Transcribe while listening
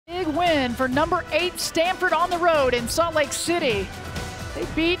win for number 8 Stanford on the road in Salt Lake City. They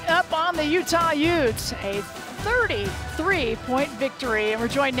beat up on the Utah Utes, a 33-point victory. And we're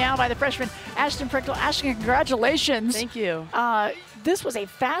joined now by the freshman Ashten Prechtel. Ashten, congratulations. Thank you. This was a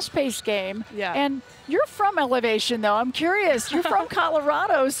fast-paced game. Yeah. And you're from Elevation, though. I'm curious. You're from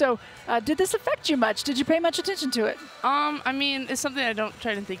Colorado, so did this affect you much? Did you pay much attention to it? I mean, it's something I don't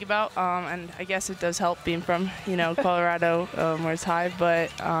try to think about, and I guess it does help being from, Colorado, where it's high.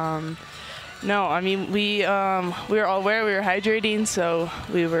 But no, I mean, we were all aware, we were hydrating, so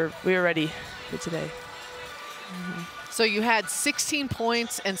we were ready for today. So you had 16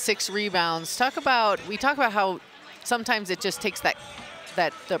 points and 6 rebounds. We talk about how sometimes it just takes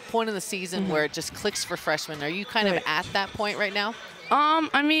the point in the season where it just clicks for freshmen. Are you kind of at that point right now?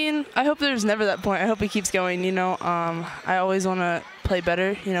 I mean, I hope there's never that point. I hope it keeps going, I always want to play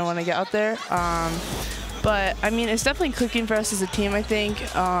better, when I get out there. But, I mean, it's definitely clicking for us as a team, I think.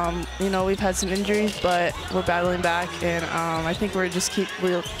 We've had some injuries, but we're battling back, and I think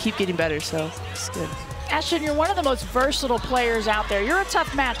we'll keep getting better, so it's good. Ashten, you're one of the most versatile players out there. You're a tough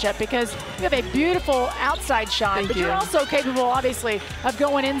matchup because you have a beautiful outside shot, but you're also capable, obviously, of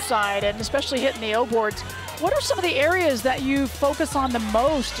going inside and especially hitting the O boards. What are some of the areas that you focus on the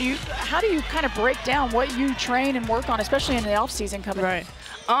most? How do you kind of break down what you train and work on, especially in the off season coming up? Right.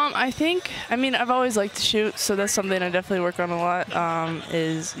 I've always liked to shoot, so that's something I definitely work on a lot,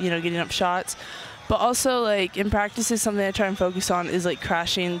 is, getting up shots. But also, in practice, is something I try and focus on is,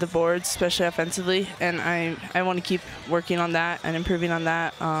 crashing the boards, especially offensively. And I want to keep working on that and improving on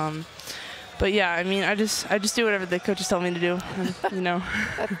that. But, yeah, I mean, I just do whatever the coaches tell me to do,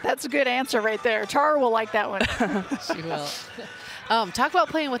 That's a good answer right there. Tara will like that one. She will. Talk about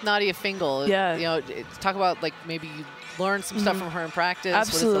playing with Nadia Fingal. Yeah. Talk about, maybe you learned some stuff from her in practice.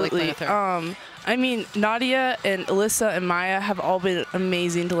 Absolutely. What is it like playing with her? I mean, Nadia and Alyssa and Maya have all been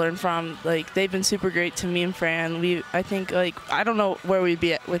amazing to learn from. They've been super great to me and Fran. I think, I don't know where we'd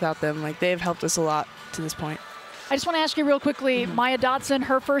be at without them. They have helped us a lot to this point. I just want to ask you real quickly, Maya Dotson,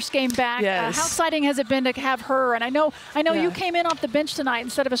 her first game back. Yes. How exciting has it been to have her? And I know you came in off the bench tonight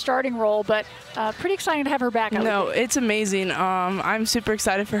instead of a starting role, but pretty exciting to have her back. No, it's amazing. I'm super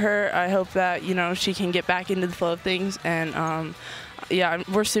excited for her. I hope that, she can get back into the flow of things. And,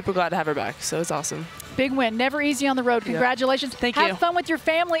 we're super glad to have her back, so it's awesome. Big win. Never easy on the road. Congratulations. Thank you. Have fun with your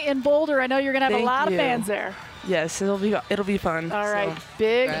family in Boulder. I know you're going to have a lot of fans there. Yes, it'll be fun. All right.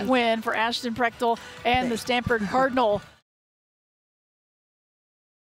 Big win for Ashten Prechtel and the Stanford Cardinal